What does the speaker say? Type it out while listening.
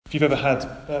If you've ever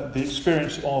had the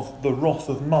experience of the wrath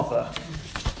of mother,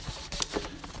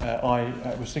 I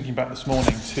was thinking back this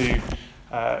morning to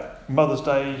Mother's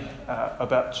Day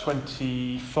about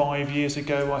 25 years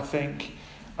ago, I think,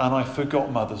 and I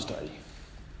forgot Mother's Day.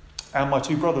 And my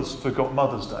two brothers forgot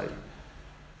Mother's Day.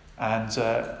 And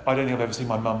I don't think I've ever seen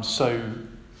my mum so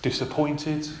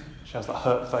disappointed. She has that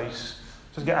hurt face.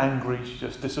 She doesn't get angry, she's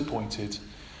just disappointed.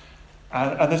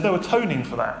 And there's no atoning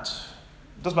for that.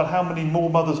 It doesn't matter how many more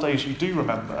Mother's Days you do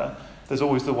remember, there's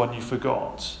always the one you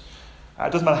forgot.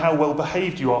 It doesn't matter how well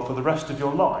behaved you are for the rest of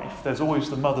your life, there's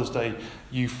always the Mother's Day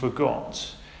you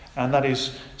forgot. And that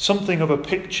is something of a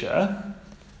picture,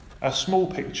 a small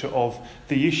picture of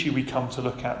the issue we come to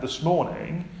look at this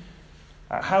morning,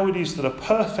 how it is that a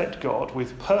perfect God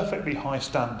with perfectly high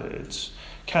standards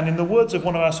can, in the words of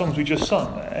one of our songs we just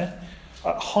sung there,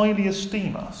 highly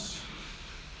esteem us.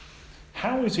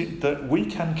 How is it that we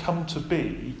can come to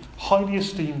be highly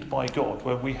esteemed by God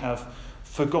when we have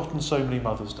forgotten so many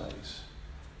Mother's Days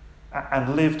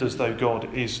and lived as though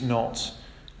God is not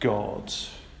God?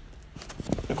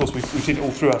 Of course, we've seen it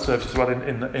all through our service as well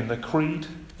in the Creed.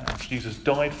 Jesus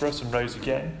died for us and rose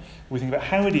again. We think about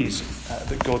how it is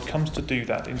that God comes to do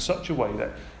that in such a way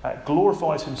that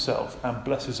glorifies himself and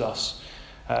blesses us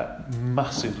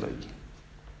massively.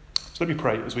 So let me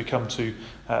pray as we come to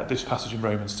this passage in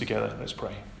Romans together. Let's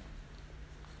pray.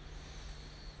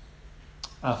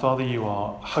 Our Father, you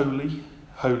are holy,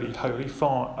 holy, holy,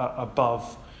 far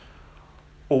above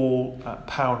all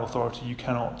power and authority. You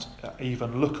cannot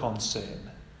even look on sin.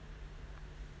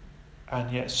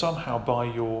 And yet somehow by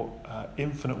your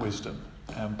infinite wisdom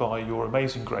and by your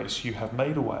amazing grace, you have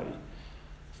made a way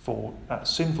for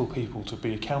sinful people to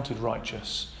be accounted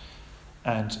righteous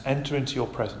and enter into your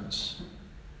presence.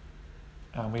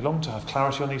 And we long to have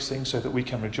clarity on these things so that we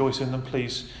can rejoice in them.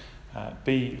 Please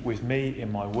be with me in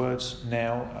my words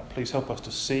now. Please help us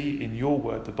to see in your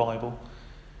word, the Bible,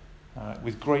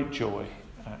 with great joy,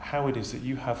 how it is that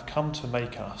you have come to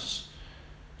make us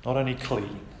not only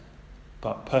clean,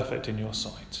 but perfect in your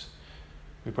sight.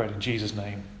 We pray in Jesus'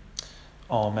 name.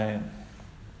 Amen.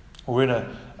 We're in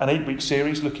an 8-week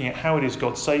series looking at how it is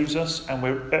God saves us, and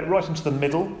we're right into the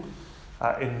middle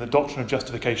in the doctrine of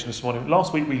justification this morning.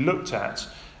 Last week we looked at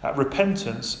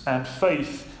repentance and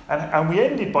faith, and we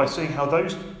ended by seeing how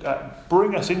those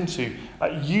bring us into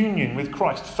union with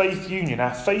Christ, faith union.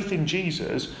 Our faith in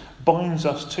Jesus binds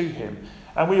us to him.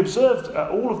 And we observed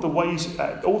all of the ways,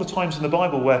 all the times in the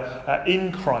Bible where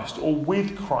in Christ or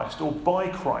with Christ or by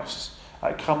Christ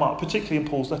come up, particularly in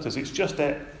Paul's letters. It's just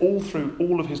there all through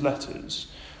all of his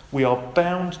letters. We are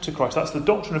bound to Christ. That's the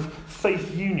doctrine of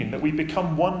faith union, that we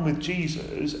become one with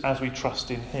Jesus as we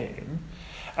trust in him.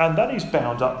 And that is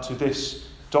bound up to this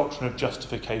doctrine of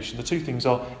justification. The two things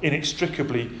are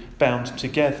inextricably bound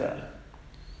together.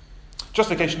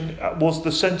 Justification was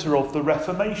the centre of the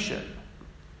Reformation.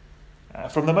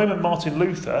 From the moment Martin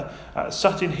Luther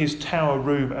sat in his tower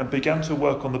room and began to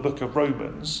work on the book of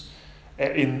Romans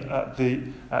in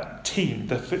the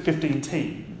 15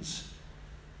 teens,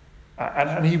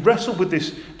 and he wrestled with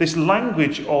this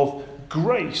language of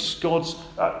grace, God's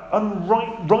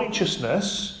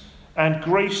righteousness and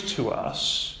grace to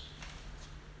us.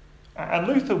 And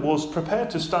Luther was prepared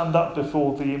to stand up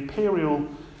before the imperial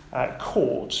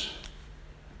court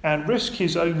and risk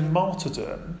his own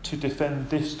martyrdom to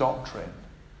defend this doctrine,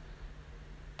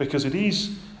 because it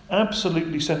is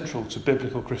absolutely central to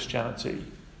biblical Christianity.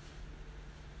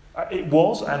 It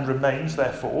was and remains,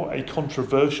 therefore, a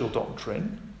controversial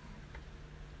doctrine,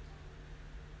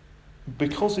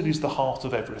 because it is the heart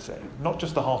of everything, not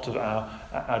just the heart of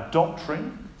our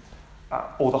doctrine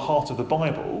or the heart of the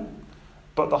Bible,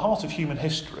 but the heart of human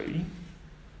history.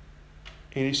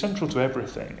 It is central to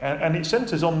everything, and it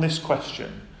centres on this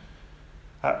question: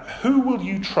 who will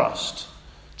you trust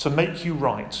to make you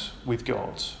right with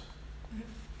God?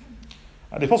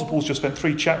 And the Apostle Paul's just spent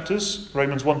 3 chapters,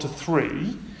 Romans 1 to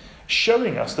 3,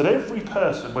 showing us that every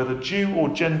person, whether Jew or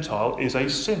Gentile, is a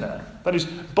sinner. That is,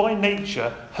 by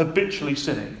nature, habitually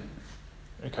sinning.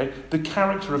 Okay, the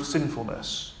character of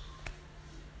sinfulness.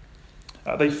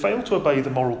 They fail to obey the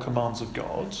moral commands of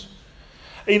God.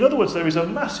 In other words, there is a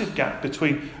massive gap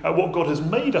between what God has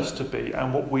made us to be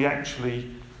and what we actually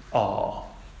are.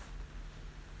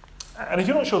 And if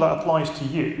you're not sure that applies to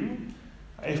you,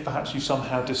 if perhaps you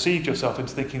somehow deceived yourself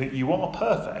into thinking that you are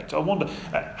perfect, I wonder,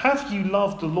 have you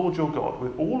loved the Lord your God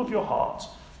with all of your heart,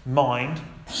 mind,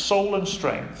 soul and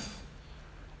strength,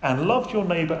 and loved your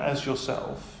neighbour as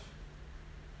yourself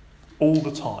all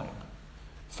the time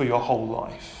for your whole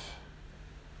life?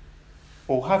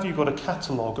 Or have you got a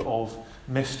catalogue of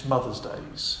missed Mother's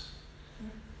Days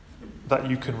that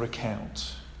you can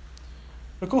recount?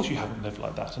 Of course you haven't lived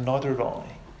like that, and neither have I.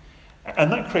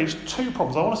 And that creates two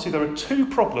problems. I want to see there are two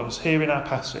problems here in our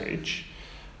passage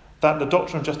that the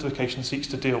doctrine of justification seeks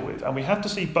to deal with. And we have to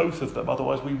see both of them,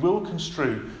 otherwise we will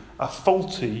construe a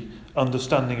faulty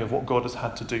understanding of what God has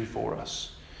had to do for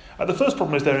us. The first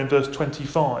problem is there in verse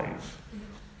 25.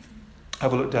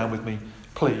 Have a look down with me,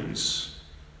 please.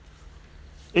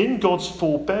 In God's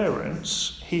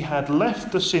forbearance, he had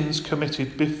left the sins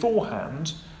committed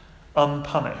beforehand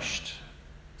unpunished.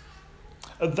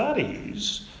 That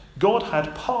is, God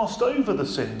had passed over the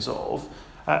sins of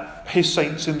his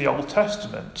saints in the Old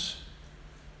Testament.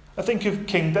 I think of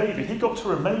King David. He got to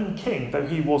remain king, though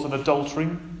he was an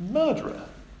adultering murderer.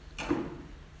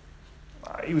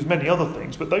 He was many other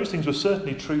things, but those things were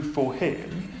certainly true for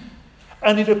him.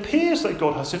 And it appears that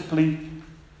God has simply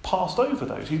passed over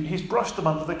those. He's brushed them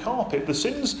under the carpet. The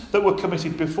sins that were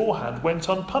committed beforehand went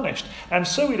unpunished. And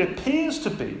so it appears to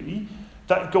be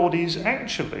that God is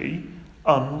actually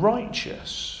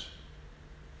unrighteous.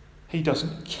 He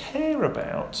doesn't care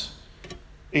about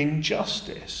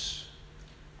injustice.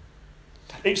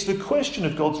 It's the question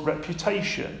of God's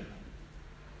reputation.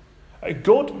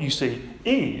 God, you see,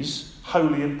 is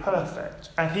holy and perfect,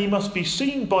 and he must be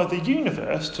seen by the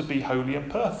universe to be holy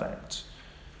and perfect.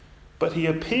 But he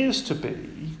appears to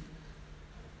be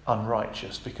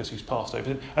unrighteous because he's passed over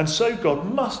sin. And so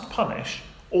God must punish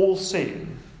all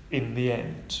sin in the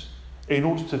end in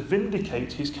order to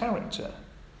vindicate his character.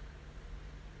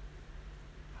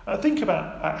 Think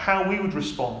about how we would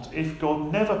respond if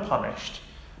God never punished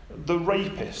the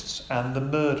rapists and the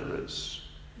murderers.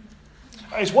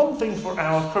 It's one thing for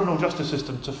our criminal justice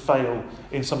system to fail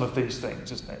in some of these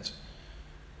things, isn't it?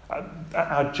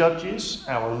 Our judges,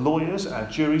 our lawyers, our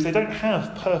juries, they don't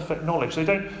have perfect knowledge. They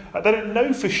don't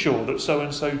know for sure that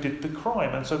so-and-so did the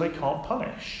crime, and so they can't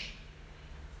punish.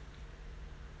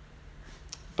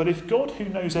 But if God, who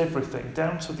knows everything,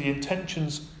 down to the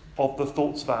intentions of the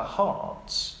thoughts of our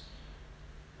hearts,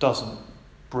 doesn't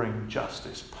bring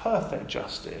justice, perfect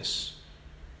justice,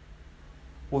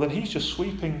 well then he's just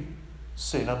sweeping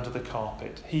sin under the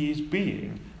carpet. He is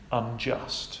being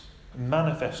unjust,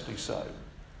 manifestly so.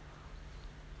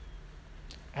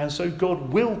 And so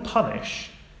God will punish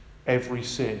every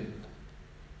sin.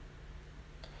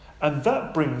 And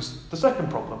that brings the second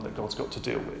problem that God's got to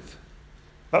deal with.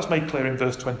 That's made clear in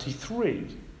verse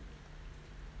 23.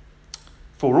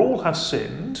 For all have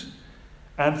sinned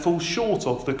and fall short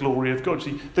of the glory of God.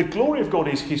 See, the glory of God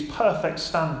is his perfect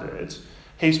standard,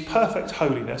 his perfect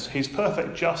holiness, his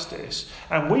perfect justice,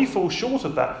 and we fall short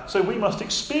of that. So we must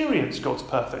experience God's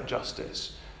perfect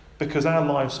justice because our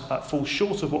lives fall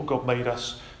short of what God made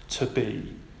us to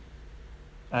be.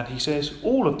 And he says,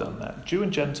 all have done that. Jew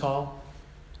and Gentile,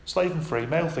 slave and free,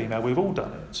 male, female, we've all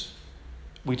done it.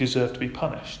 We deserve to be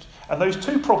punished. And those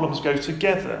two problems go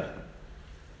together.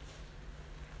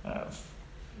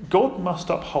 God must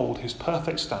uphold his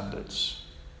perfect standards,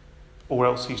 or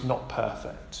else he's not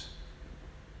perfect.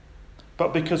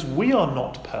 But because we are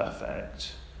not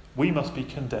perfect, we must be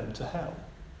condemned to hell.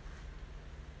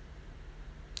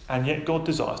 And yet God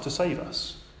desires to save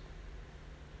us.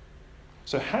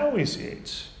 So how is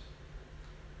it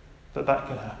that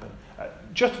can happen?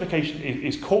 Justification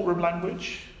is courtroom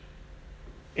language.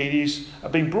 It is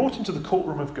being brought into the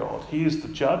courtroom of God. He is the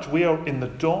judge. We are in the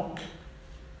dock.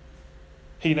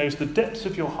 He knows the depths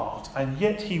of your heart, and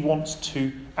yet he wants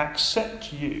to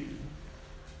accept you.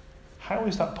 How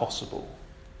is that possible?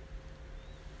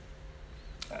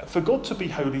 For God to be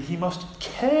holy, he must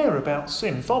care about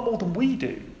sin far more than we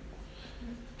do.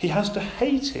 He has to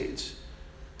hate it.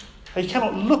 He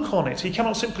cannot look on it. He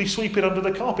cannot simply sweep it under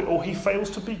the carpet, or he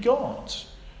fails to be God.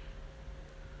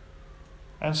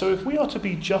 And so if we are to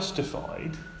be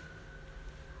justified,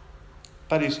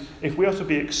 that is, if we are to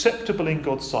be acceptable in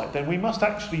God's sight, then we must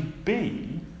actually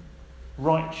be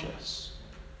righteous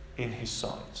in his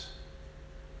sight.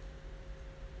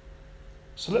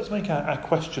 So let's make our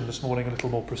question this morning a little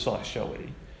more precise, shall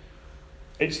we?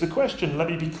 It's the question, let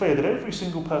me be clear, that every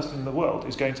single person in the world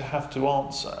is going to have to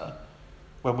answer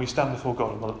when we stand before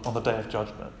God on the day of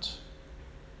judgment.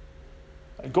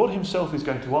 God himself is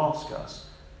going to ask us,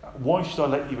 why should I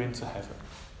let you into heaven?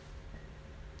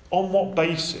 On what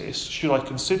basis should I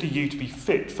consider you to be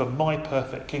fit for my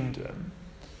perfect kingdom?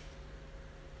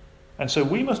 And so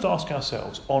we must ask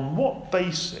ourselves, on what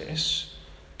basis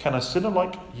can a sinner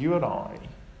like you and I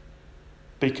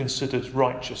be considered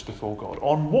righteous before God?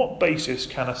 On what basis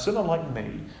can a sinner like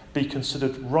me be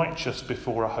considered righteous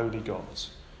before a holy God?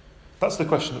 That's the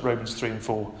question that Romans 3 and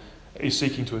 4 is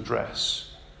seeking to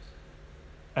address.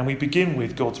 And we begin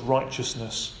with God's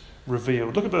righteousness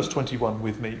revealed. Look at verse 21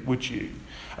 with me, would you?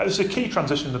 This is a key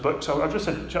transition in the book. So I've just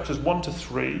said chapters 1 to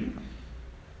 3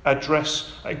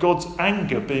 address God's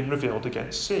anger being revealed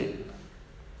against sin.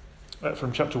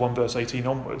 From chapter 1 verse 18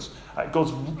 onwards,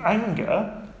 God's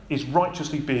anger is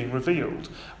righteously being revealed.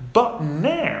 But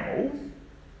now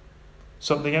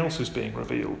something else is being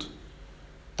revealed.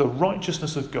 The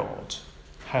righteousness of God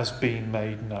has been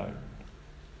made known.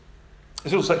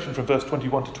 This little section from verse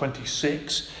 21 to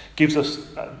 26 gives us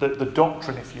the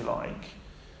doctrine, if you like,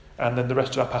 and then the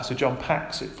rest of our passage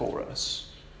unpacks it for us.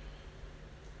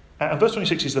 And verse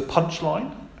 26 is the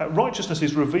punchline. Righteousness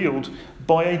is revealed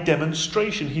by a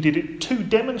demonstration. He did it to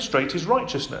demonstrate his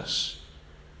righteousness.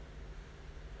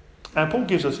 And Paul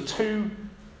gives us two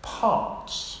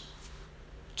parts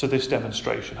to this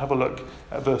demonstration. Have a look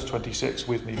at verse 26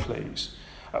 with me, please.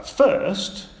 At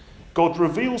first, God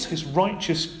reveals his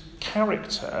righteous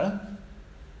character.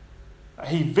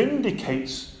 He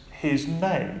vindicates his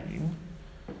name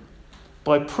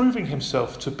by proving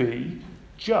himself to be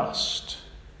just.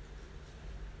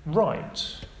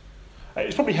 Right.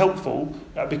 It's probably helpful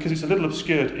because it's a little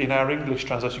obscured in our English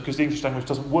translation, because the English language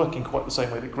doesn't work in quite the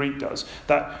same way that Greek does,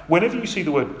 that whenever you see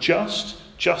the word just,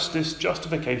 justice,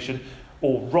 justification,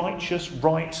 or righteous,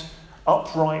 right,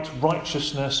 upright,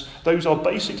 righteousness, those are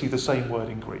basically the same word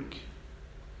in Greek.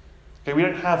 Okay, we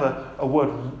don't have a word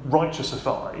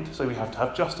righteousified, so we have to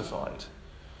have justified.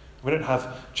 We don't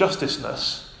have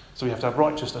justiceness, so we have to have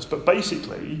righteousness. But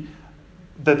basically,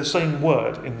 they're the same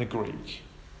word in the Greek.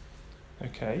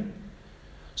 Okay?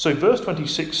 So verse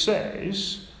 26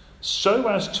 says, so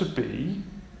as to be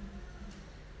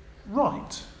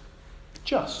right,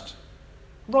 just,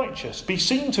 righteous, be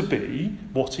seen to be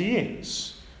what he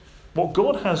is. What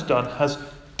God has done has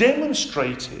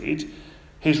demonstrated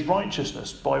his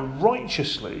righteousness by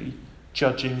righteously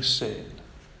judging sin.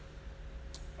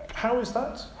 How is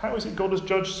that? How is it God has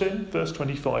judged sin? Verse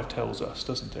 25 tells us,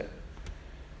 doesn't it?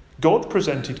 God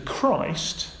presented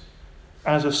Christ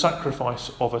as a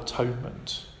sacrifice of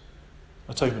atonement.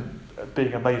 Atonement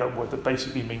being a made-up word that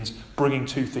basically means bringing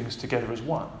two things together as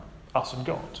one, us and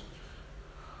God.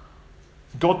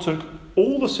 God took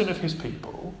all the sin of his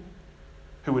people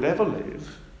who would ever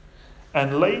live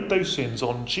and laid those sins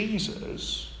on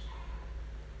Jesus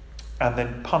and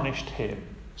then punished him,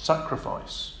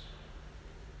 sacrifice.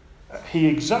 He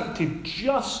exacted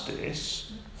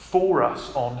justice for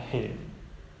us on him.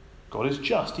 God is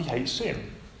just, he hates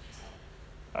sin.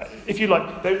 If you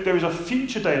like, there is a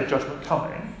future day of judgment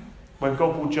coming when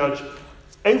God will judge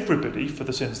everybody for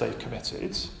the sins they've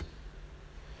committed.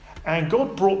 And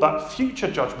God brought that future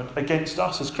judgment against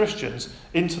us as Christians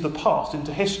into the past,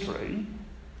 into history,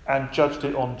 and judged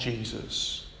it on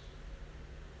Jesus.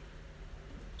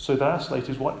 So that our slate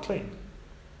is wiped clean.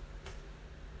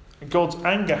 God's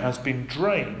anger has been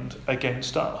drained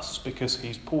against us because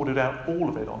he's poured it out, all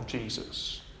of it, on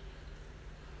Jesus.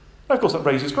 Of course, that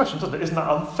raises questions, doesn't it? Isn't that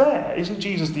unfair? Isn't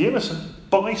Jesus the innocent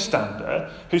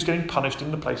bystander who's getting punished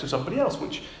in the place of somebody else?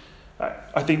 Which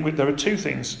I think there are two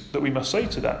things that we must say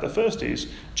to that. The first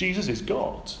is, Jesus is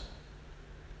God.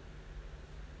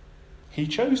 He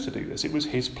chose to do this. It was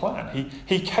his plan.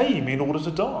 He came in order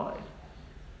to die.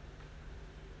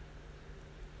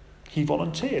 He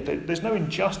volunteered. There's no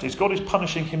injustice. God is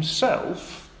punishing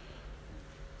himself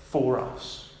for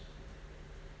us.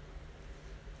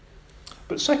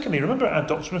 But secondly, remember our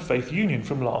doctrine of faith union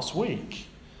from last week.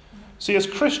 See, as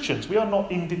Christians, we are not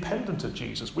independent of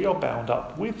Jesus. We are bound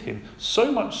up with him.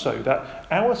 So much so that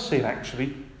our sin actually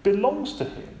belongs to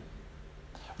him.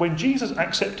 When Jesus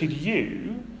accepted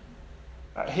you,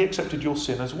 he accepted your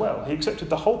sin as well. He accepted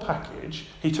the whole package.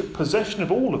 He took possession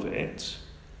of all of it.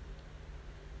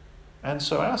 And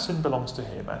so our sin belongs to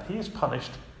him, and he is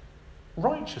punished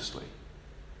righteously.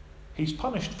 He's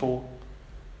punished for,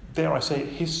 dare I say it,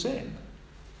 his sin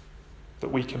that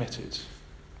we committed.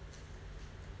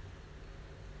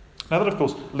 Now that, of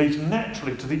course, leads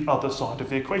naturally to the other side of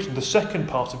the equation, the second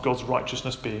part of God's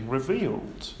righteousness being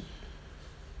revealed.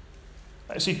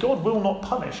 See, God will not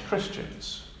punish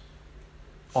Christians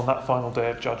on that final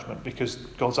day of judgment because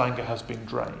God's anger has been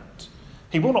drained.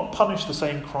 He will not punish the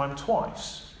same crime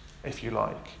twice, if you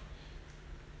like.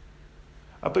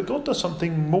 But God does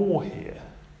something more here.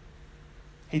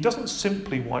 He doesn't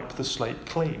simply wipe the slate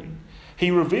clean. He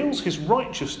reveals his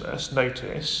righteousness,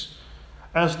 notice,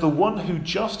 as the one who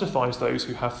justifies those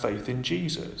who have faith in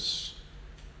Jesus.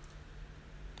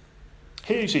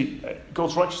 Here you see,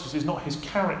 God's righteousness is not his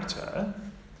character,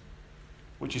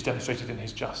 which is demonstrated in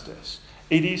his justice.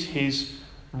 It is his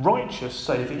righteous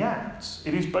saving acts.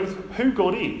 It is both who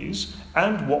God is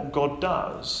and what God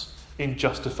does in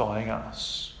justifying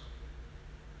us.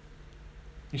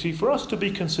 You see, for us to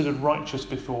be considered righteous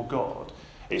before God,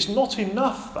 it's not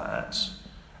enough that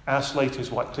our slate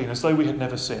is wiped clean, as though we had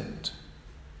never sinned.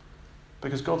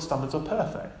 Because God's standards are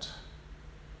perfect,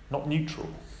 not neutral.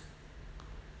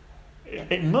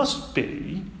 It must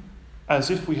be as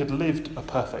if we had lived a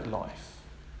perfect life.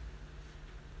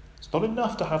 It's not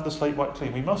enough to have the slate wiped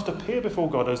clean. We must appear before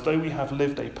God as though we have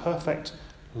lived a perfect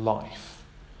life.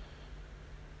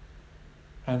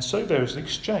 And so there is an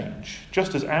exchange.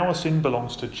 Just as our sin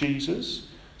belongs to Jesus,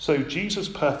 so Jesus'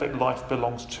 perfect life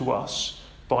belongs to us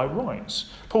by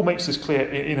rights. Paul makes this clear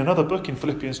in another book, in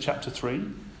Philippians chapter 3,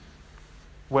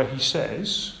 where he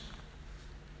says,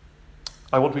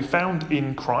 I want to be found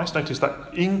in Christ. Notice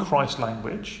that in Christ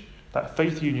language, that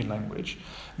faith union language,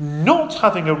 not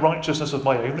having a righteousness of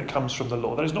my own that comes from the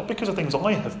law. That is not because of things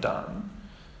I have done,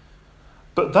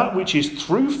 but that which is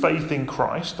through faith in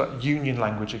Christ, that union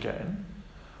language again,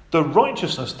 the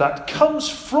righteousness that comes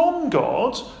from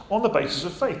God on the basis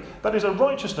of faith. That is a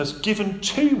righteousness given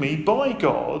to me by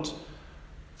God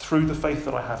through the faith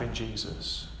that I have in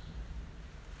Jesus.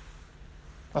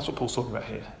 That's what Paul's talking about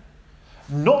here.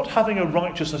 Not having a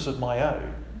righteousness of my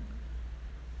own,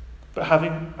 but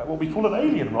having what we call an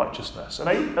alien righteousness, a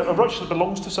righteousness that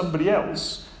belongs to somebody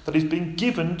else, that is being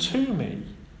given to me.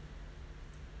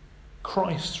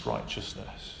 Christ's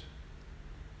righteousness.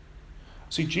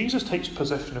 See, Jesus takes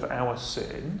possession of our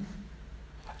sin,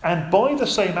 and by the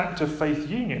same act of faith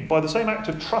union, by the same act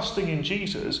of trusting in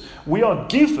Jesus, we are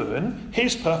given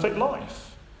his perfect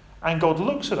life. And God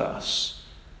looks at us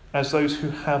as those who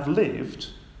have lived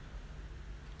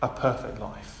a perfect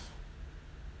life.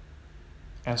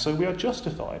 And so we are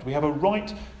justified. We have a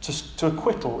right to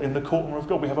acquittal in the courtroom of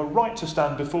God. We have a right to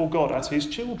stand before God as his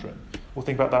children. We'll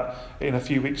think about that in a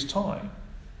few weeks' time.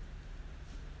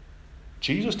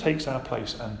 Jesus takes our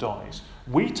place and dies.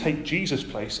 We take Jesus'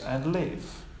 place and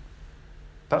live.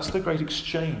 That's the great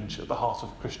exchange at the heart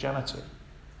of Christianity.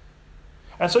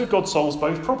 And so God solves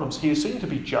both problems. He is seen to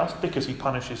be just because he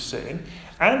punishes sin,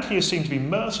 and he is seen to be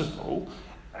merciful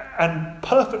and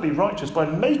perfectly righteous by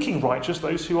making righteous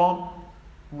those who aren't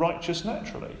righteous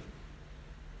naturally.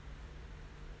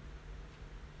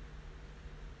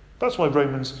 That's why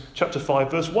Romans chapter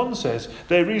 5 verse 1 says,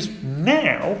 there is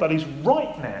now, that is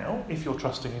right now, if you're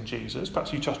trusting in Jesus,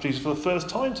 perhaps you trust Jesus for the first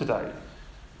time today,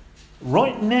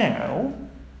 right now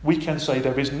we can say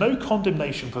there is no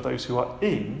condemnation for those who are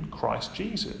in Christ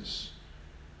Jesus.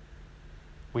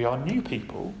 We are new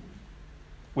people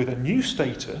with a new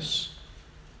status,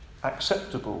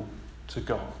 acceptable to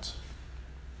God.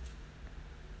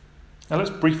 Now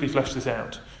let's briefly flesh this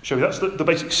out. Show you that's the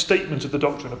basic statement of the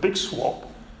doctrine, a big swap.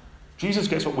 Jesus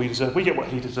gets what we deserve, we get what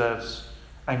he deserves,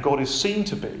 and God is seen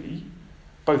to be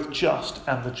both just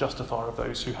and the justifier of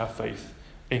those who have faith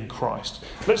in Christ.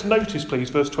 Let's notice, please,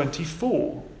 verse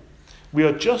 24. We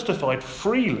are justified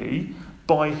freely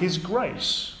by his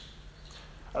grace.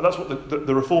 And that's what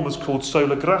the Reformers called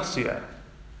sola gratia,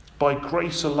 by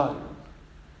grace alone.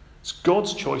 It's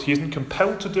God's choice. He isn't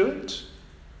compelled to do it,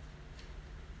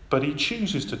 but he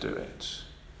chooses to do it.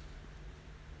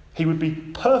 He would be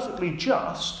perfectly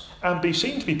just and be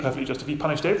seen to be perfectly just if he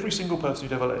punished every single person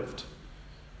who'd ever lived.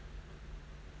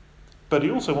 But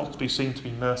he also wants to be seen to be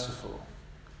merciful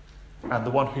and the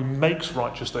one who makes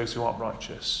righteous those who aren't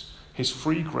righteous. His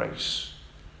free grace.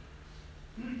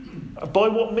 By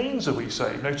what means are we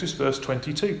saved? Notice verse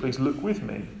 22. Please look with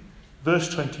me. Verse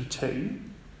 22.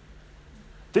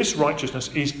 This righteousness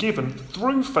is given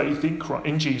through faith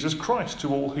in Jesus Christ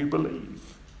to all who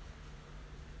believe.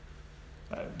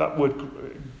 That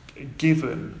word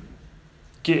given,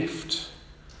 gift,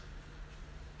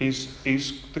 is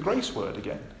the grace word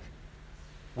again.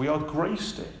 We are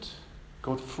graced it.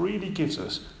 God freely gives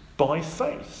us by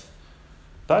faith.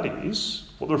 That is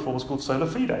what the Reformers called sola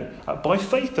fide. By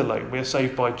faith alone. We are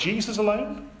saved by Jesus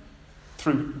alone,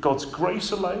 through God's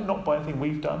grace alone, not by anything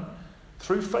we've done,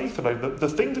 through faith alone. The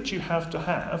thing that you have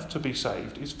to be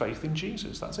saved is faith in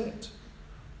Jesus. That's it.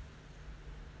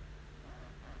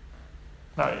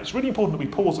 Now, it's really important that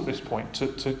we pause at this point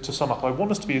to sum up. I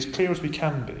want us to be as clear as we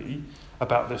can be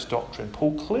about this doctrine.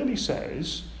 Paul clearly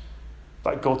says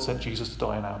that God sent Jesus to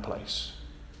die in our place.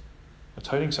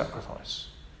 Atoning sacrifice.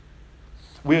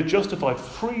 We are justified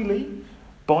freely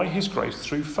by his grace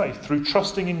through faith, through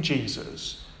trusting in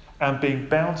Jesus and being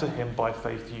bound to him by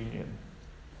faith union.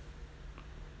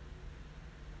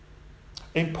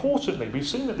 Importantly, we've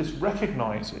seen that this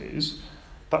recognises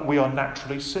that we are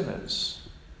naturally sinners.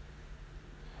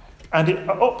 And it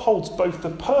upholds both the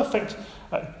perfect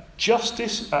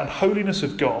justice and holiness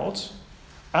of God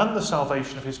and the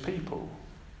salvation of his people.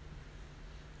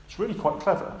 It's really quite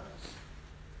clever.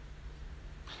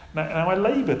 Now I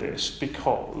labour this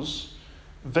because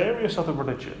various other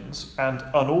religions and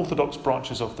unorthodox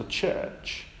branches of the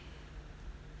church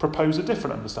propose a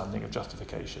different understanding of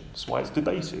justification. It's why it's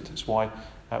debated. It's why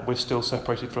we're still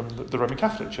separated from the Roman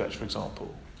Catholic Church, for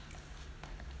example.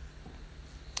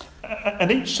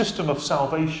 And each system of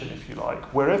salvation, if you like,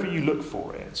 wherever you look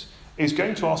for it, is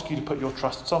going to ask you to put your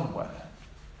trust somewhere.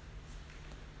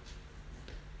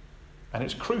 And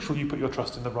it's crucial you put your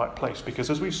trust in the right place, because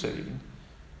as we've seen,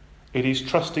 it is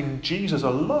trusting Jesus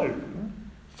alone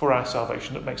for our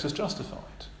salvation that makes us justified.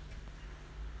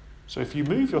 So if you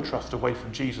move your trust away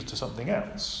from Jesus to something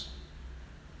else,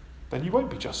 then you won't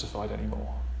be justified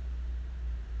anymore.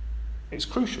 It's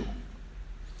crucial.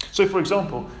 So, for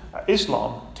example,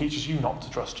 Islam teaches you not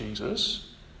to trust Jesus.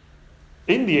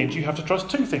 In the end, you have to trust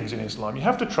two things in Islam. You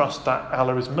have to trust that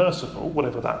Allah is merciful,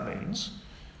 whatever that means.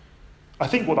 I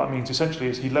think what that means essentially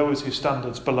is he lowers his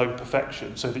standards below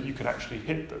perfection so that you can actually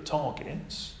hit the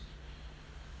targets.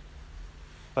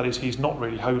 That is, he's not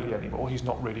really holy anymore, he's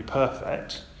not really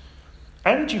perfect.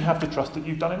 And you have to trust that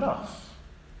you've done enough.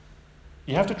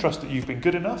 You have to trust that you've been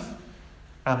good enough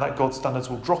and that God's standards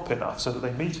will drop enough so that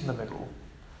they meet in the middle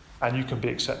and you can be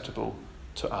acceptable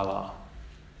to Allah.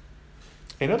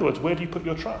 In other words, where do you put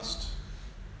your trust?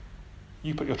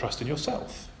 You put your trust in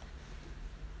yourself.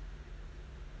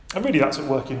 And really that's at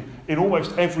work in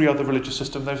almost every other religious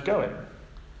system there's going.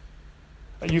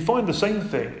 And you find the same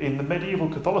thing in the medieval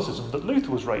Catholicism that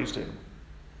Luther was raised in.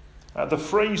 The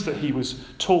phrase that he was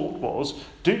taught was,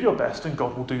 do your best and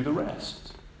God will do the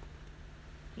rest.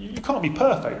 You can't be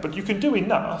perfect, but you can do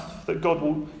enough that God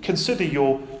will consider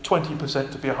your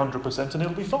 20% to be 100% and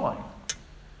it'll be fine.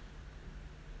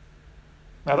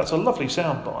 Now that's a lovely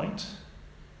soundbite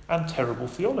and terrible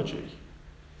theology.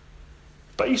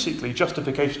 Basically,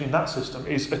 justification in that system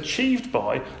is achieved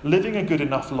by living a good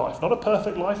enough life. Not a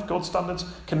perfect life. God's standards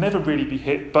can never really be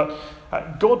hit, but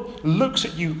God looks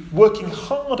at you working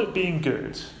hard at being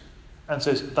good and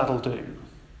says, that'll do.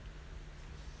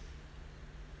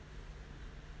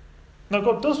 Now,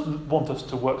 God does want us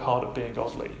to work hard at being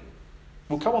godly.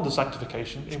 We'll come on to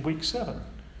sanctification in week 7.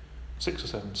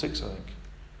 6 I think.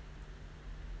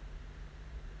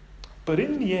 But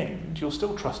in the end, you're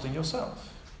still trusting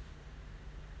yourself.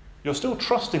 You're still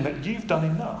trusting that you've done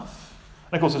enough.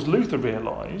 And of course, as Luther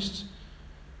realised,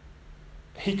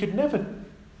 he could never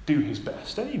do his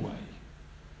best anyway.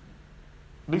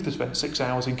 Luther spent 6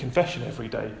 hours in confession every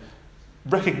day,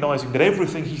 recognising that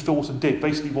everything he thought and did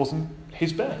basically wasn't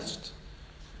his best.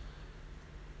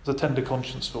 There's a tender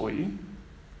conscience for you.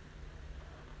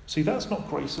 See, that's not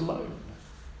grace alone.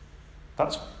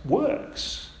 That's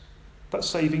works. That's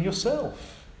saving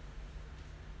yourself.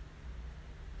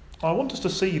 I want us to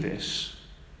see this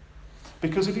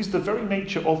because it is the very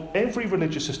nature of every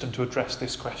religious system to address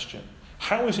this question.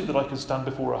 How is it that I can stand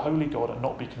before a holy God and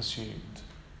not be consumed?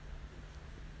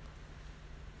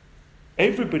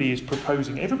 Everybody is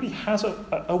proposing, everybody has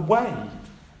a way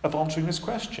of answering this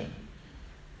question.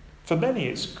 For many,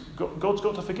 it's God's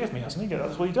got to forgive me, hasn't he?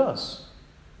 That's what he does.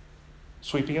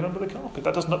 Sweeping it under the carpet.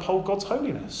 That doesn't uphold God's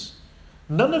holiness.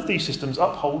 None of these systems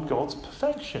uphold God's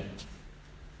perfection.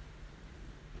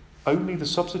 Only the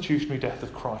substitutionary death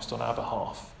of Christ on our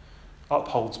behalf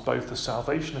upholds both the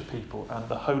salvation of people and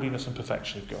the holiness and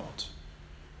perfection of God.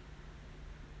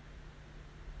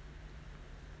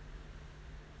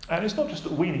 And it's not just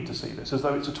that we need to see this as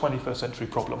though it's a 21st century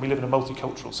problem. We live in a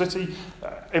multicultural city.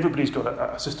 Everybody's got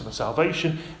a system of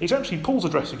salvation. It's actually Paul's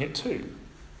addressing it too.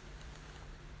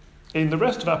 In the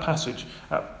rest of our passage,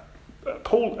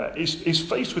 Paul is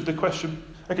faced with the question,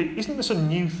 okay, isn't this a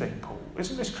new thing, Paul?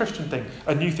 Isn't this Christian thing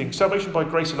a new thing? Salvation by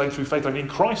grace alone, through faith alone, in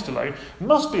Christ alone,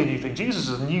 must be a new thing. Jesus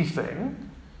is a new thing.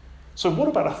 So what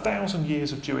about 1,000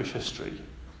 years of Jewish history?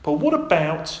 Paul, what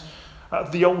about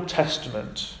the Old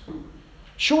Testament?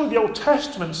 Surely the Old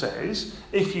Testament says,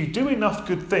 if you do enough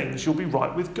good things, you'll be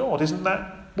right with God. Isn't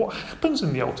that what happens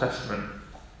in the Old Testament?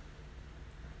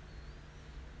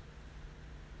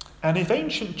 And if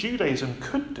ancient Judaism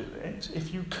could do it,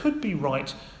 if you could be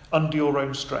right under your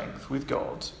own strength with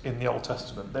God in the Old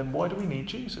Testament, then why do we need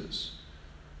Jesus?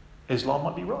 Islam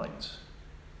might be right.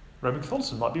 Roman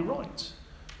Catholicism might be right.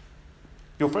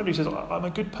 Your friend who says, I'm a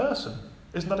good person,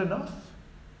 isn't that enough?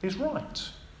 Is right.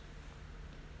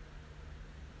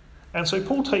 And so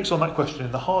Paul takes on that question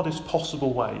in the hardest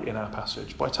possible way in our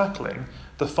passage by tackling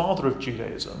the father of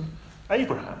Judaism,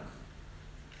 Abraham.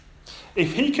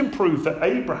 If he can prove that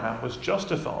Abraham was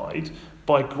justified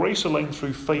by grace alone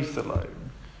through faith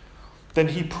alone, then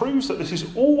he proves that this has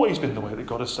always been the way that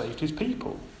God has saved his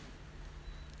people.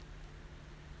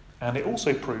 And it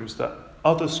also proves that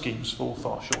other schemes fall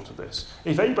far short of this.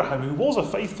 If Abraham, who was a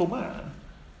faithful man,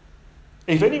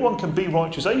 if anyone can be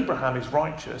righteous, Abraham is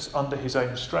righteous under his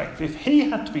own strength. If he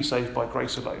had to be saved by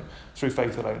grace alone, through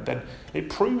faith alone, then it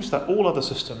proves that all other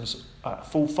systems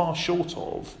fall far short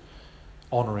of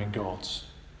honouring God.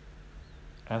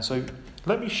 And so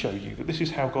let me show you that this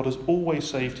is how God has always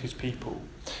saved his people.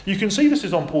 You can see this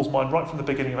is on Paul's mind right from the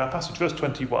beginning of our passage. Verse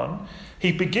 21,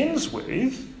 he begins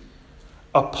with,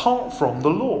 apart from the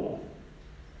law,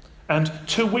 and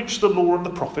to which the law and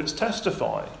the prophets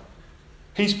testify.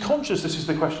 He's conscious this is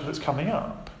the question that's coming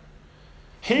up.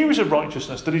 Here is a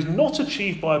righteousness that is not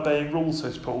achieved by obeying rules,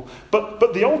 says Paul,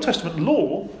 but the Old Testament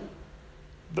law,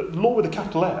 the law with a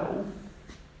capital L,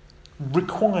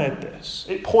 required this.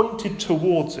 It pointed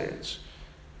towards it.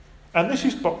 And this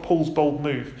is Paul's bold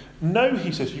move. No,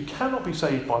 he says, you cannot be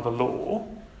saved by the law,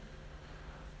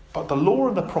 but the law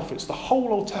and the prophets, the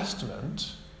whole Old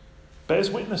Testament, bears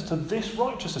witness to this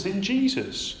righteousness in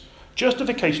Jesus.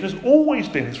 Justification has always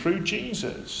been through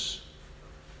Jesus.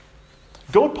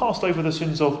 God passed over the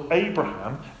sins of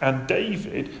Abraham and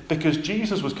David because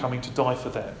Jesus was coming to die for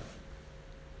them.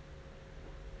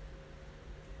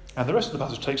 And the rest of the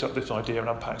passage takes up this idea and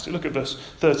unpacks it. Look at verse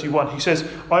 31. He says,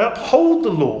 I uphold the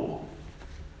law.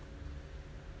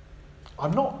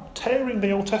 I'm not tearing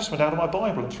the Old Testament out of my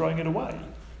Bible and throwing it away.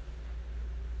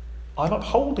 I'm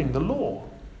upholding the law.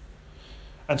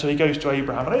 And so he goes to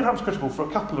Abraham. And Abraham's critical for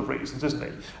a couple of reasons, isn't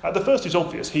he? The first is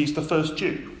obvious. He's the first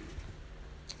Jew.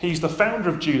 He's the founder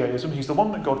of Judaism. He's the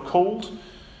one that God called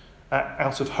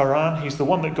out of Haran. He's the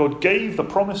one that God gave the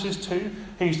promises to.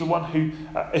 He's the one who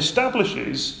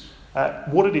establishes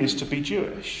what it is to be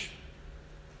Jewish,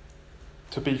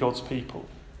 to be God's people.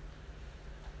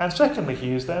 And secondly,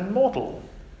 he is their model.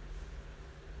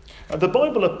 The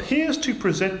Bible appears to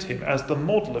present him as the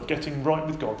model of getting right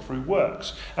with God through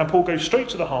works. And Paul goes straight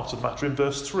to the heart of the matter in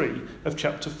verse 3 of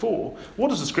chapter 4. What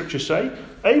does the scripture say?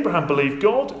 Abraham believed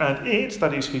God, and it,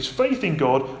 that is his faith in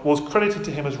God, was credited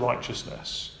to him as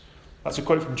righteousness. That's a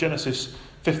quote from Genesis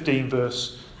 15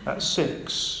 verse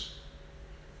 6.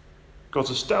 God's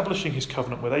establishing his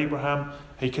covenant with Abraham.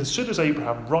 He considers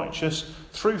Abraham righteous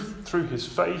through his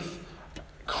faith,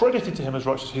 credited to him as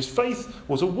righteous. His faith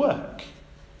was a work.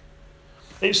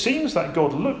 It seems that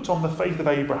God looked on the faith of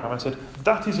Abraham and said,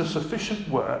 that is a sufficient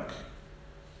work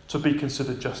to be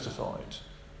considered justified.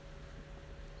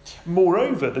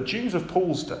 Moreover, the Jews of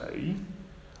Paul's day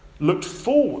looked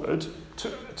forward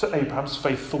to Abraham's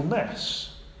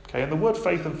faithfulness. Okay, and the word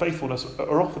faith and faithfulness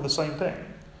are often the same thing.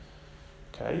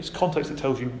 Okay, it's context that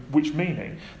tells you which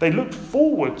meaning. They looked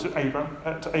forward to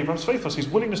Abraham's faithfulness, his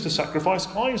willingness to sacrifice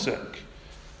Isaac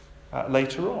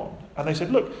later on. And they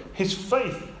said, look, his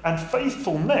faith and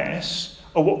faithfulness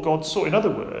are what God saw. In other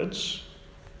words,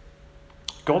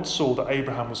 God saw that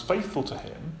Abraham was faithful to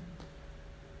him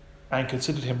and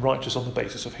considered him righteous on the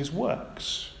basis of his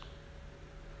works.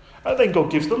 And then God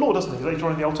gives the law, doesn't he? Later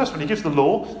on in the Old Testament, he gives the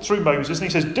law through Moses, and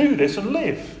he says, do this and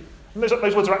live. And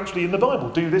those words are actually in the Bible,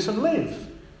 do this and live.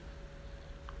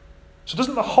 So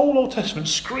doesn't the whole Old Testament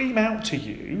scream out to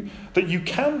you that you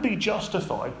can be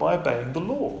justified by obeying the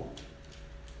law?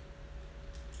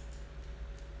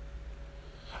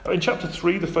 In chapter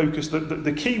 3, the focus,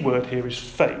 the key word here is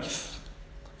faith.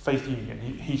 Faith union.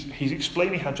 He's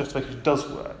explaining how justification does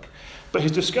work. But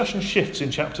his discussion shifts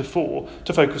in chapter 4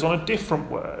 to focus on a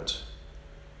different word.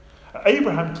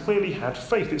 Abraham clearly had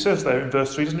faith. It says there in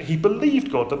verse 3, doesn't it? He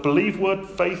believed God. The believe word,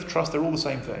 faith, trust, they're all the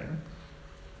same thing.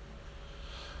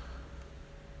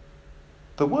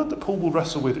 The word that Paul will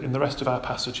wrestle with in the rest of our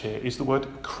passage here is the word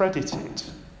credited.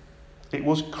 It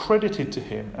was credited to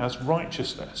him as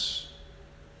righteousness.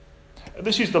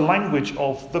 This is the language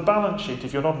of the balance sheet.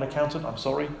 If you're not an accountant, I'm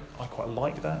sorry, I quite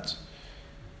like that.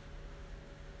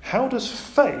 How does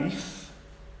faith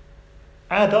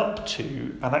add up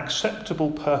to an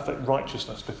acceptable, perfect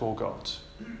righteousness before God?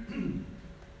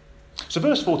 So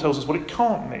verse 4 tells us what it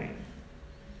can't mean.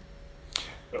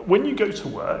 When you go to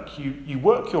work, you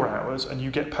work your hours and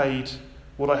you get paid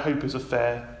what I hope is a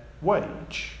fair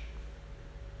wage.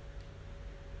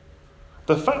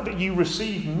 The fact that you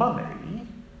receive money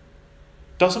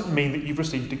doesn't mean that you've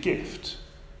received a gift.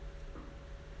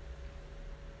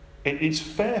 It's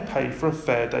fair pay for a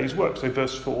fair day's work. So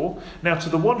verse 4, now to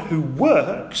the one who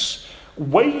works,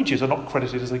 wages are not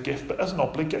credited as a gift but as an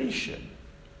obligation.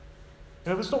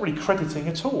 That's not really crediting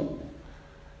at all.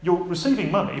 You're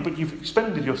receiving money, but you've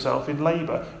expended yourself in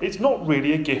labour. It's not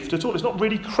really a gift at all. It's not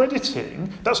really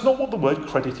crediting. That's not what the word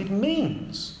credited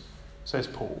means, says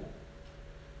Paul.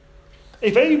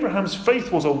 If Abraham's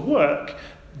faith was a work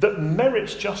that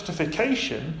merits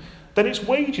justification, then its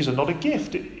wages are not a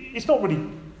gift. It's not really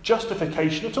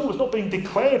justification at all. It's not being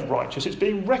declared righteous, it's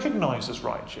being recognised as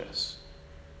righteous.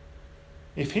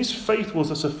 If his faith was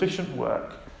a sufficient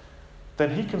work,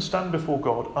 then he can stand before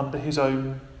God under his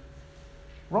own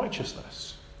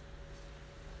righteousness.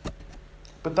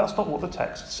 But that's not what the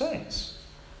text says.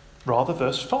 Rather,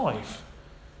 verse 5.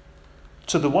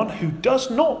 To the one who does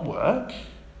not work,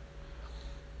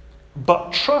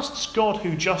 but trusts God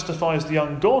who justifies the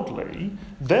ungodly,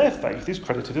 their faith is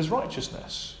credited as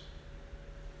righteousness.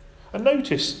 And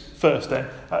notice first then,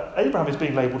 Abraham is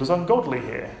being labelled as ungodly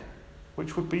here,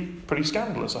 which would be pretty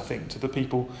scandalous, I think, to the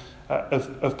people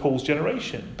of Paul's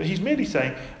generation. But he's merely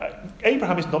saying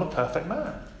Abraham is not a perfect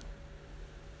man.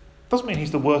 Doesn't mean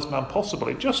he's the worst man possible.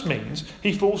 It just means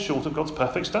he falls short of God's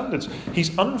perfect standards.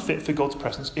 He's unfit for God's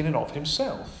presence in and of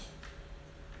himself.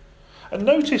 And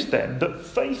notice then that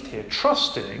faith here,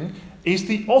 trusting, is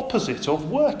the opposite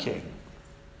of working.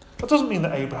 That doesn't mean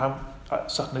that Abraham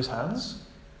sat on his hands.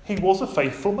 He was a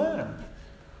faithful man.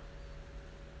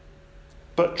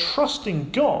 But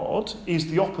trusting God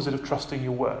is the opposite of trusting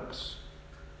your works.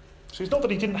 So it's not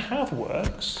that he didn't have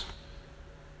works,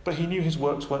 but he knew his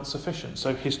works weren't sufficient.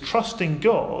 So his trusting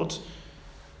God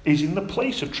is in the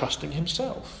place of trusting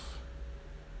himself.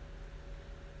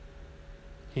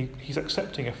 He's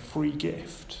accepting a free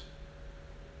gift.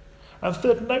 And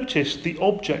third, notice the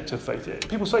object of faith.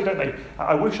 People say, don't they,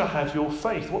 I wish I had your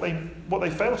faith. What they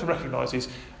fail to recognise is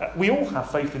we all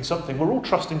have faith in something. We're all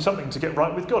trusting something to get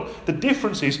right with God. The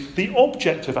difference is the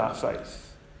object of our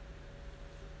faith.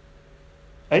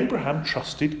 Abraham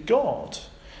trusted God.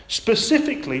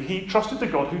 Specifically, he trusted the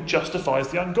God who justifies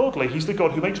the ungodly. He's the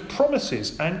God who makes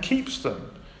promises and keeps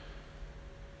them.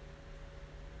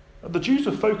 The Jews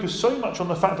were focused so much on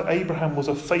the fact that Abraham was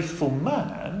a faithful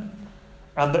man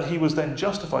and that he was then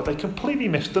justified, they completely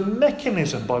missed the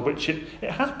mechanism by which it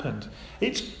happened.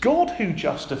 It's God who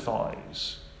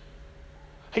justifies.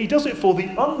 He does it for the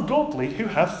ungodly who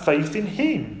have faith in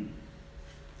him.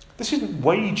 This isn't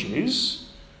wages,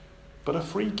 but a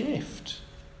free gift.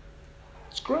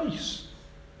 It's grace.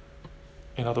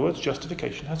 In other words,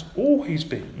 justification has always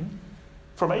been,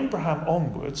 from Abraham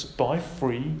onwards, by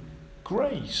free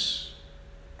grace.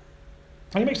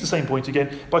 And he makes the same point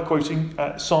again by quoting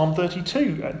Psalm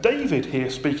 32. David here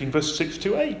speaking, verse 6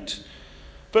 to 8.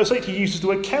 Verse 8 he uses the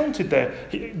word counted there.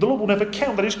 The Lord will never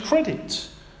count, that is credit.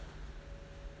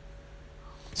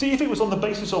 See, if it was on the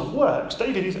basis of works,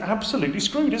 David is absolutely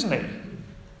screwed, isn't he?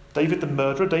 David the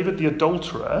murderer, David the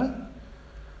adulterer.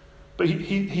 But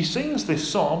he sings this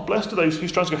psalm, blessed are those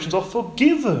whose transgressions are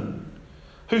forgiven,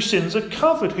 whose sins are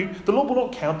covered, who the Lord will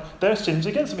not count their sins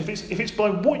against them. If it's by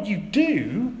what you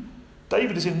do,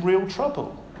 David is in real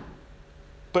trouble.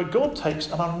 But God takes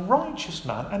an unrighteous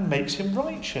man and makes him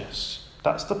righteous.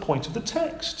 That's the point of the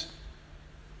text.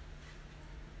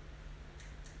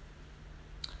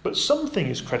 But something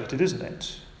is credited, isn't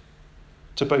it,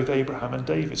 to both Abraham and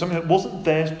David? Something that wasn't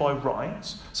theirs by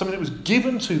right, something that was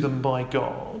given to them by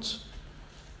God.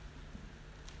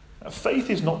 Faith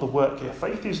is not the work here.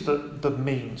 Faith is the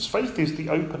means. Faith is the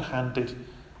open-handed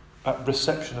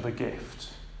reception of a gift.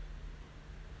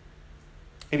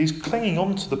 It is clinging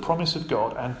on to the promise of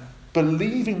God and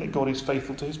believing that God is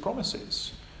faithful to his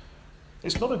promises.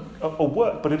 It's not a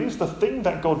work, but it is the thing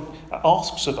that God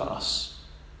asks of us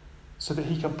so that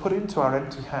he can put into our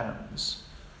empty hands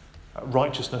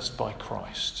righteousness by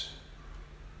Christ.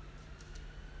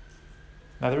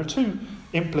 Now, there are two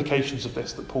implications of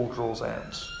this that Paul draws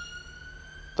out.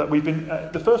 That we've been,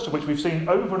 the first of which we've seen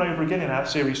over and over again in our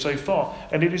series so far,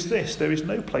 and it is this: there is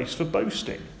no place for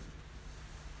boasting.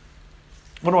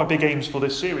 One of my big aims for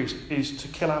this series is to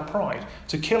kill our pride,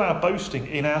 to kill our boasting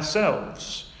in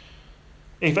ourselves.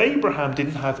 If Abraham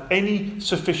didn't have any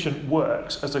sufficient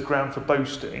works as a ground for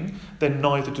boasting, then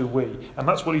neither do we. And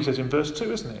that's what he says in verse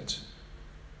 2, isn't it?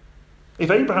 If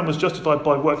Abraham was justified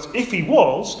by works, if he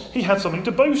was, he had something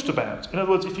to boast about. In other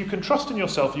words, if you can trust in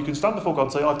yourself, you can stand before God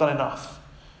and say, I've done enough.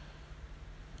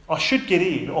 I should get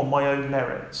in on my own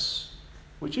merits,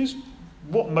 which is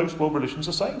what most world religions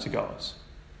are saying to God.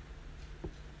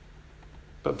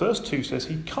 But verse 2 says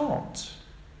he can't.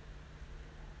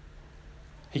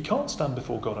 He can't stand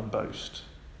before God and boast.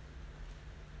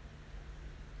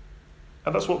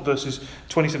 And that's what verses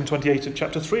 27 and 28 of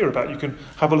chapter 3 are about. You can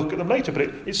have a look at them later, but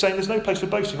it's saying there's no place for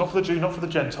boasting, not for the Jew, not for the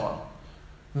Gentile.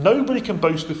 Nobody can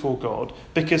boast before God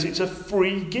because it's a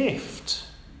free gift.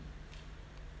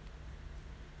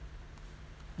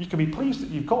 You can be pleased that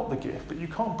you've got the gift, but you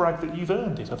can't brag that you've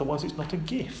earned it, otherwise it's not a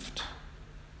gift.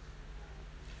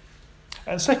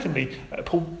 And secondly,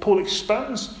 Paul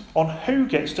expands on who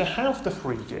gets to have the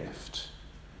free gift.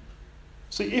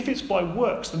 See, if it's by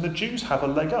works, then the Jews have a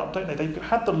leg up, don't they? They've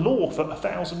had the law for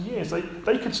 1,000 years.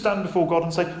 They could stand before God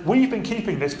and say, we've been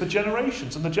keeping this for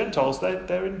generations, and the Gentiles,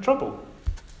 they're in trouble.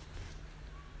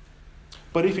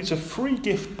 But if it's a free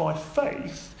gift by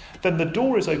faith, then the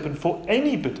door is open for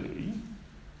anybody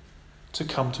to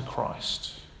come to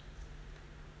Christ.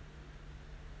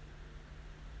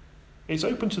 It's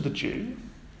open to the Jew,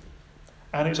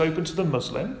 and it's open to the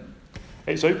Muslim,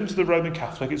 it's open to the Roman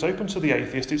Catholic, it's open to the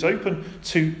atheist, it's open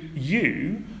to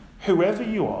you, whoever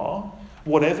you are,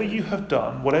 whatever you have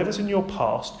done, whatever's in your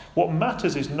past. What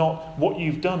matters is not what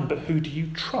you've done, but who do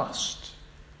you trust?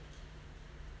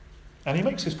 And he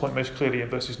makes this point most clearly in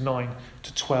verses 9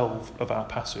 to 12 of our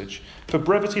passage. For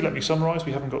brevity, let me summarise.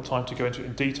 We haven't got time to go into it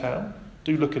in detail.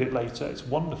 Do look at it later. It's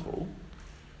wonderful.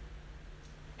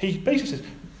 He basically says,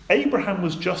 Abraham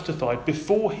was justified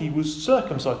before he was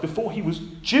circumcised, before he was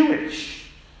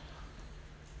Jewish.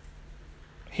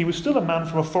 He was still a man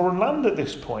from a foreign land at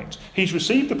this point. He's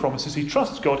received the promises, he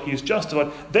trusts God, he is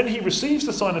justified. Then he receives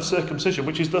the sign of circumcision,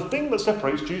 which is the thing that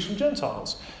separates Jews from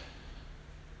Gentiles.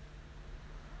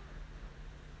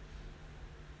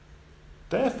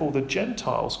 Therefore, the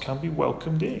Gentiles can be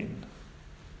welcomed in,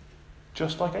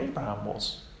 just like Abraham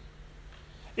was.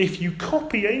 If you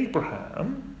copy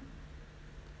Abraham,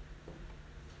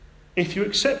 if you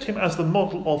accept him as the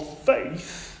model of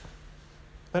faith,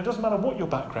 then it doesn't matter what your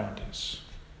background is.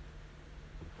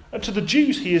 And to the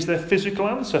Jews, he is their physical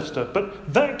ancestor,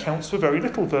 but that counts for very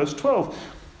little. Verse 12.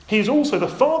 He is also the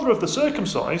father of the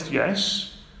circumcised,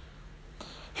 yes,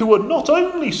 who are not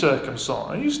only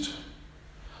circumcised,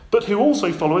 but who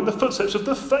also follow in the footsteps of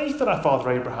the faith that our father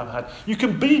Abraham had. You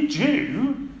can be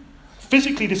Jew,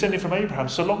 physically descending from Abraham,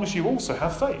 so long as you also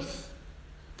have faith.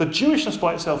 The Jewishness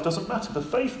by itself doesn't matter. The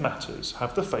faith matters.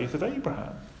 Have the faith of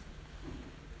Abraham.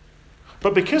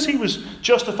 But because he was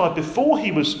justified before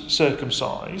he was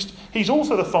circumcised, he's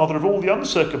also the father of all the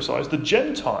uncircumcised, the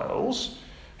Gentiles,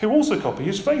 who also copy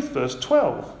his faith, verse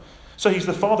 12. So he's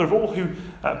the father of all who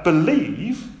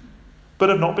believe, but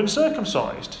have not been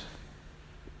circumcised.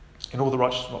 In all the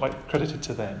righteousness might be credited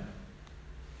to them.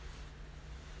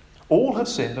 All have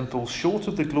sinned and fall short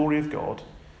of the glory of God,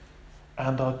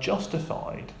 and are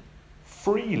justified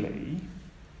freely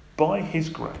by his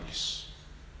grace.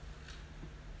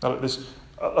 Now, look, there's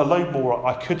a load more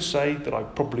I could say that I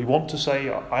probably want to say.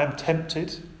 I am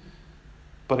tempted,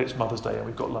 but it's Mother's Day and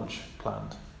we've got lunch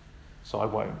planned, so I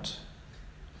won't.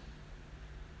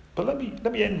 But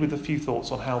let me end with a few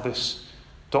thoughts on how this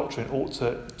doctrine ought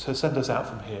to send us out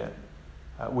from here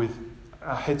with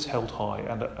our heads held high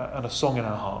and a song in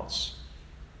our hearts.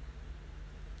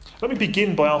 Let me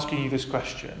begin by asking you this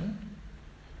question.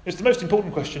 It's the most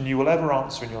important question you will ever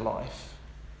answer in your life.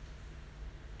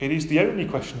 It is the only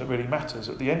question that really matters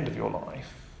at the end of your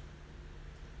life.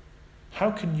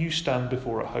 How can you stand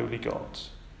before a holy God?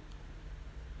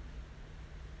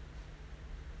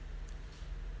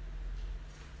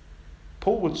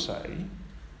 Paul would say,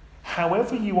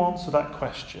 however you answer that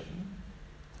question,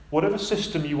 whatever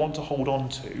system you want to hold on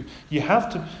to, you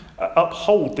have to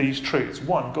uphold these truths.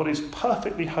 One, God is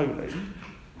perfectly holy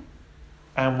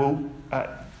and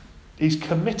he's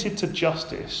committed to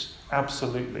justice,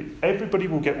 absolutely. Everybody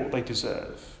will get what they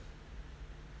deserve.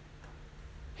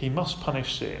 He must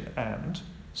punish sin, and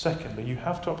secondly, you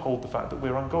have to uphold the fact that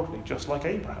we're ungodly, just like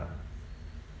Abraham.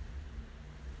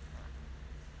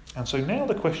 And so now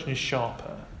the question is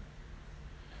sharper.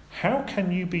 How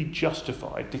can you be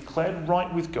justified, declared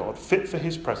right with God, fit for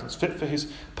his presence, fit for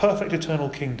his perfect eternal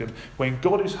kingdom, when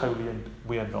God is holy and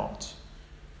we are not?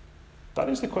 That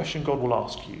is the question God will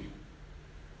ask you.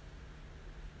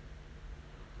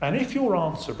 And if your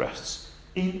answer rests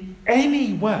in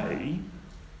any way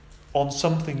on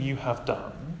something you have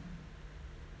done,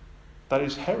 that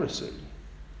is heresy.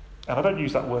 And I don't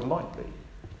use that word lightly.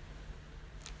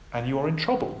 And you are in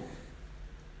trouble.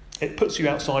 It puts you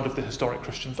outside of the historic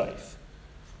Christian faith.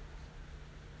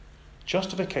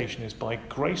 Justification is by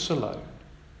grace alone.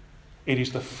 It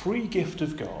is the free gift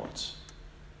of God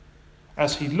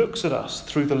as he looks at us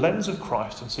through the lens of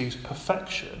Christ and sees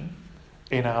perfection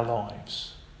in our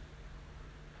lives.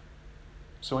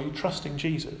 So are you trusting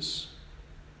Jesus?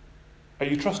 Are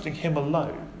you trusting him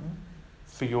alone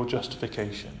for your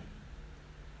justification?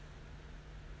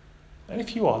 And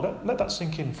if you are, let that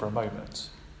sink in for a moment.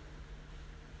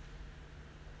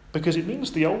 Because it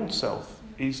means the old self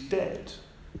is dead.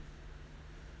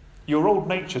 Your old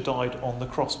nature died on the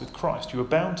cross with Christ. You were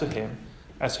bound to him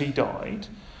as he died.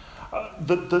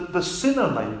 The sinner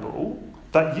label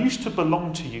that used to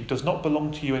belong to you does not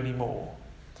belong to you anymore.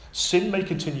 Sin may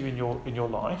continue in your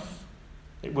life.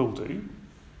 It will do.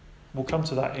 We'll come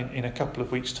to that in a couple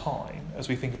of weeks' time as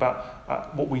we think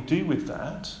about what we do with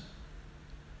that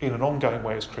in an ongoing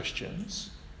way as Christians.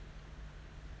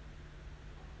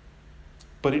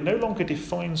 But it no longer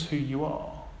defines who you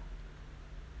are.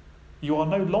 You are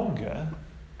no longer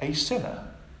a sinner.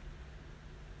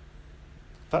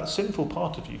 That sinful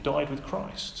part of you died with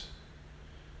Christ.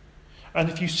 And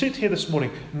if you sit here this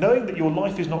morning knowing that your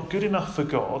life is not good enough for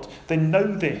God, then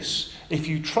know this: if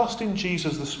you trust in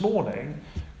Jesus this morning,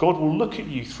 God will look at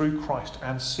you through Christ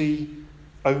and see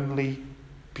only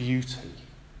beauty.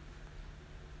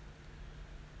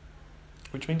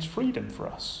 Which means freedom for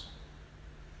us.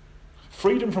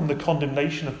 Freedom from the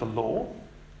condemnation of the law,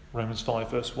 Romans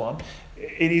 5 verse 1.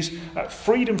 It is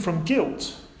freedom from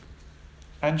guilt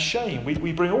and shame.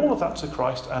 We bring all of that to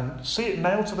Christ and see it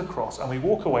nailed to the cross, and we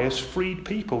walk away as freed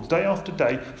people, day after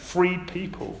day, freed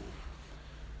people.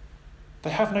 They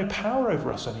have no power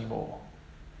over us anymore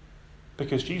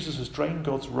because Jesus has drained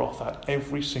God's wrath at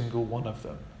every single one of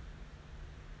them.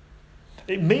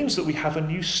 It means that we have a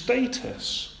new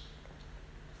status.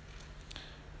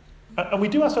 And we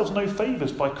do ourselves no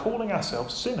favours by calling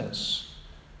ourselves sinners.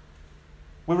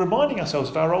 We're reminding ourselves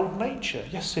of our old nature.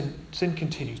 Yes, sin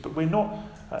continues, but we're not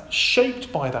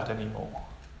shaped by that anymore.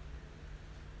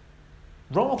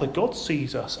 Rather, God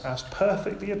sees us as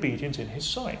perfectly obedient in his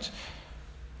sight.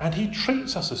 And he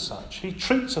treats us as such. He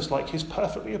treats us like his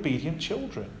perfectly obedient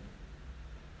children.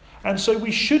 And so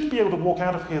we should be able to walk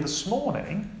out of here this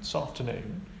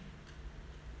afternoon,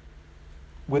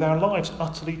 with our lives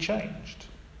utterly changed,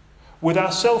 with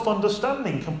our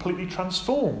self-understanding completely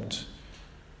transformed.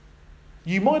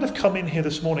 You might have come in here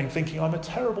this morning thinking, I'm a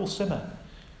terrible sinner.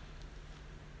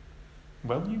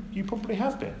 Well, you probably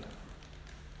have been.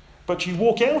 But you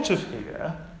walk out of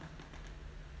here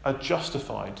a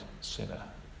justified sinner.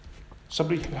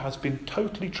 Somebody who has been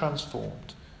totally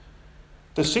transformed.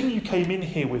 The sin you came in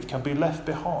here with can be left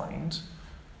behind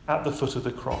at the foot of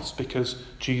the cross because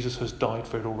Jesus has died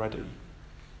for it already.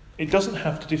 It doesn't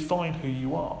have to define who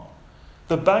you are.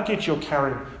 The baggage you're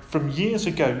carrying from years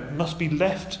ago must be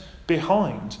left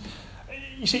behind.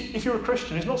 You see, if you're a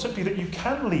Christian, it's not simply that you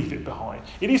can leave it behind.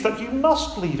 It is that you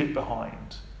must leave it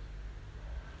behind.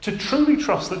 To truly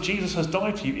trust that Jesus has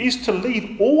died for you is to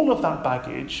leave all of that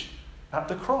baggage at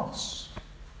the cross.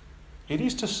 It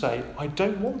is to say, I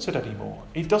don't want it anymore.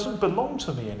 It doesn't belong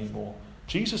to me anymore.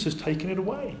 Jesus has taken it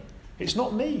away. It's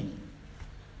not me.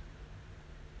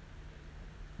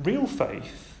 Real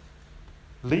faith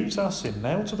leaves our sin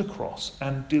nailed to the cross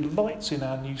and delights in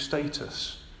our new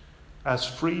status as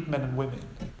freed men and women.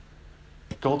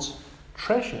 God's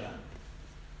treasure.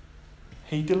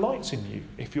 He delights in you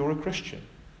if you're a Christian.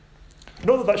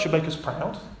 Not that should make us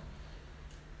proud.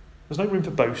 There's no room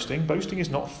for boasting. Boasting is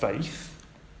not faith.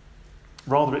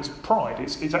 Rather, it's pride.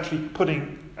 It's actually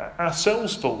putting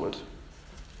ourselves forward.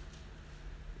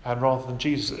 And rather than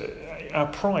Jesus, our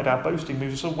pride, our boasting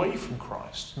moves us away from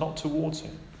Christ, not towards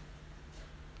him.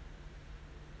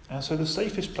 And so the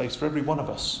safest place for every one of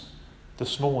us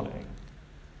this morning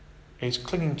is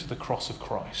clinging to the cross of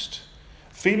Christ,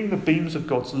 feeling the beams of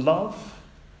God's love,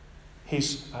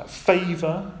 his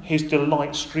favour, his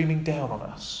delight streaming down on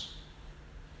us.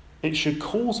 It should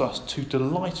cause us to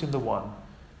delight in the one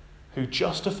who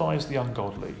justifies the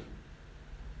ungodly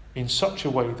in such a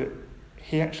way that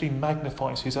he actually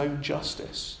magnifies his own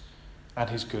justice and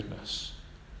his goodness.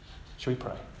 Shall we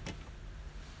pray?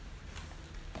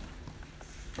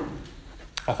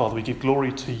 Our Father, we give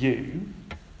glory to you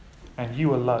and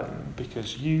you alone,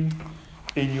 because you,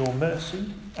 in your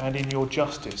mercy and in your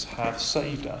justice, have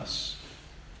saved us,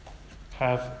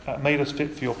 have made us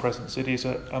fit for your presence. It is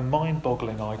a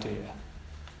mind-boggling idea,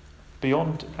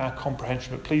 beyond our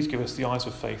comprehension, but please give us the eyes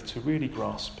of faith to really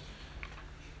grasp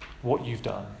what you've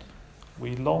done.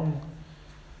 We long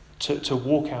to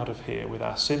walk out of here with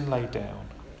our sin laid down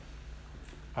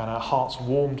and our hearts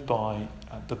warmed by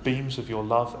the beams of your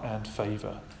love and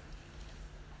favour.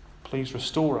 Please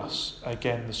restore us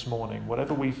again this morning.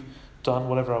 Whatever we've done,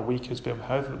 whatever our week has been,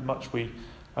 however much we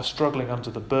are struggling under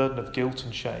the burden of guilt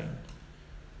and shame.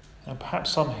 And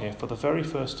perhaps some here, for the very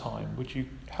first time, would you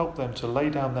help them to lay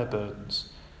down their burdens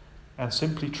and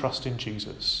simply trust in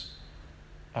Jesus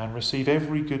and receive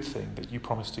every good thing that you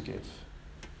promise to give.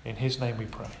 In his name we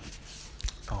pray.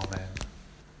 Amen.